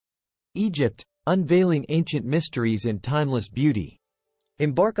Egypt, unveiling ancient mysteries and timeless beauty.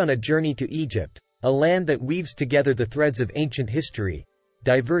 Embark on a journey to Egypt, a land that weaves together the threads of ancient history,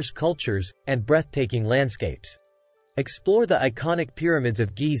 diverse cultures, and breathtaking landscapes. Explore the iconic Pyramids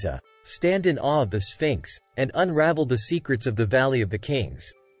of Giza, stand in awe of the Sphinx, and unravel the secrets of the Valley of the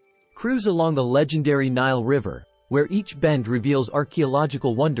Kings. Cruise along the legendary Nile River, where each bend reveals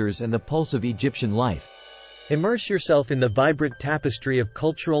archaeological wonders and the pulse of Egyptian life. Immerse yourself in the vibrant tapestry of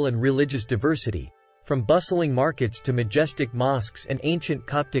cultural and religious diversity, from bustling markets to majestic mosques and ancient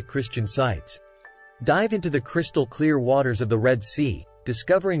Coptic Christian sites. Dive into the crystal-clear waters of the Red Sea,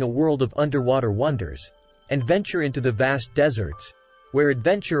 discovering a world of underwater wonders, and venture into the vast deserts, where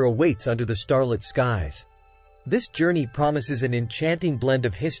adventure awaits under the starlit skies. This journey promises an enchanting blend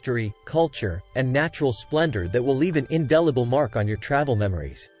of history, culture, and natural splendor that will leave an indelible mark on your travel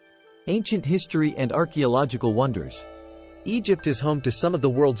memories. Ancient history and archaeological wonders. Egypt is home to some of the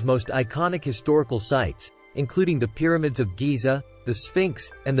world's most iconic historical sites, including the Pyramids of Giza, the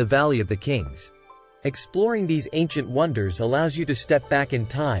Sphinx, and the Valley of the Kings. Exploring these ancient wonders allows you to step back in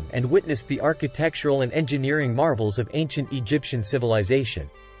time and witness the architectural and engineering marvels of ancient Egyptian civilization.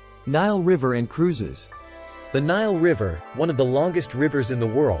 Nile River and cruises. The Nile River, one of the longest rivers in the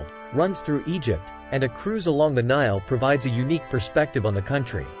world, runs through Egypt, and a cruise along the Nile provides a unique perspective on the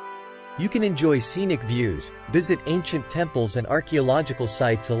country. You can enjoy scenic views, visit ancient temples and archaeological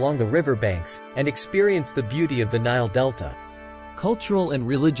sites along the riverbanks, and experience the beauty of the Nile Delta. Cultural and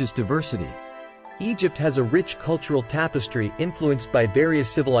religious diversity. Egypt has a rich cultural tapestry influenced by various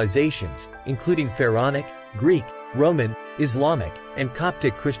civilizations, including Pharaonic, Greek, Roman, Islamic, and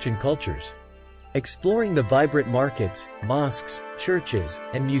Coptic Christian cultures. Exploring the vibrant markets, mosques, churches,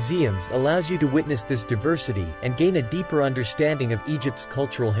 and museums allows you to witness this diversity and gain a deeper understanding of Egypt's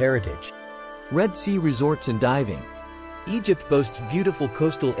cultural heritage. Red Sea resorts and diving. Egypt boasts beautiful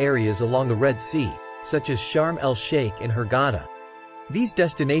coastal areas along the Red Sea, such as Sharm el-Sheikh and Hurghada. These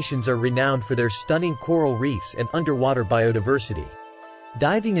destinations are renowned for their stunning coral reefs and underwater biodiversity.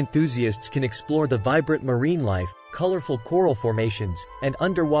 Diving enthusiasts can explore the vibrant marine life, colorful coral formations, and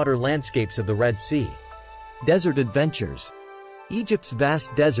underwater landscapes of the Red Sea. Desert adventures. Egypt's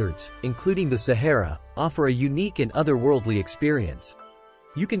vast deserts, including the Sahara, offer a unique and otherworldly experience.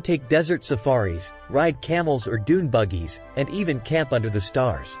 You can take desert safaris, ride camels or dune buggies, and even camp under the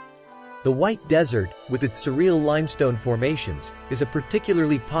stars. The White Desert, with its surreal limestone formations, is a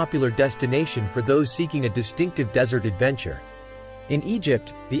particularly popular destination for those seeking a distinctive desert adventure. In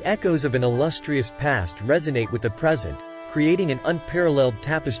Egypt, the echoes of an illustrious past resonate with the present, creating an unparalleled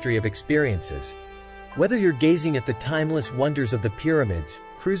tapestry of experiences. Whether you're gazing at the timeless wonders of the pyramids,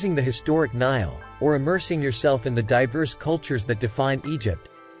 cruising the historic Nile, or immersing yourself in the diverse cultures that define Egypt,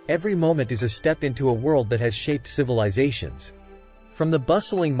 every moment is a step into a world that has shaped civilizations. From the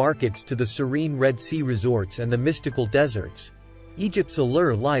bustling markets to the serene Red Sea resorts and the mystical deserts, Egypt's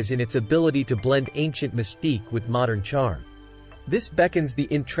allure lies in its ability to blend ancient mystique with modern charm. This beckons the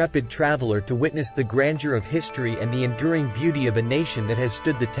intrepid traveler to witness the grandeur of history and the enduring beauty of a nation that has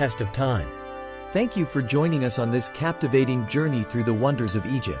stood the test of time. Thank you for joining us on this captivating journey through the wonders of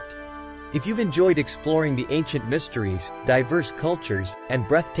Egypt. If you've enjoyed exploring the ancient mysteries, diverse cultures, and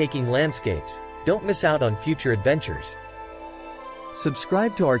breathtaking landscapes, don't miss out on future adventures.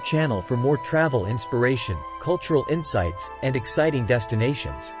 Subscribe to our channel for more travel inspiration, cultural insights, and exciting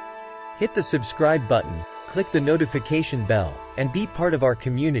destinations. Hit the subscribe button, click the notification bell, and be part of our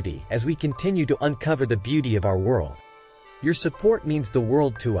community as we continue to uncover the beauty of our world. Your support means the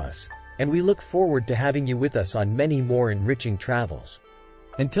world to us, and we look forward to having you with us on many more enriching travels.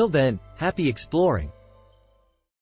 Until then, happy exploring!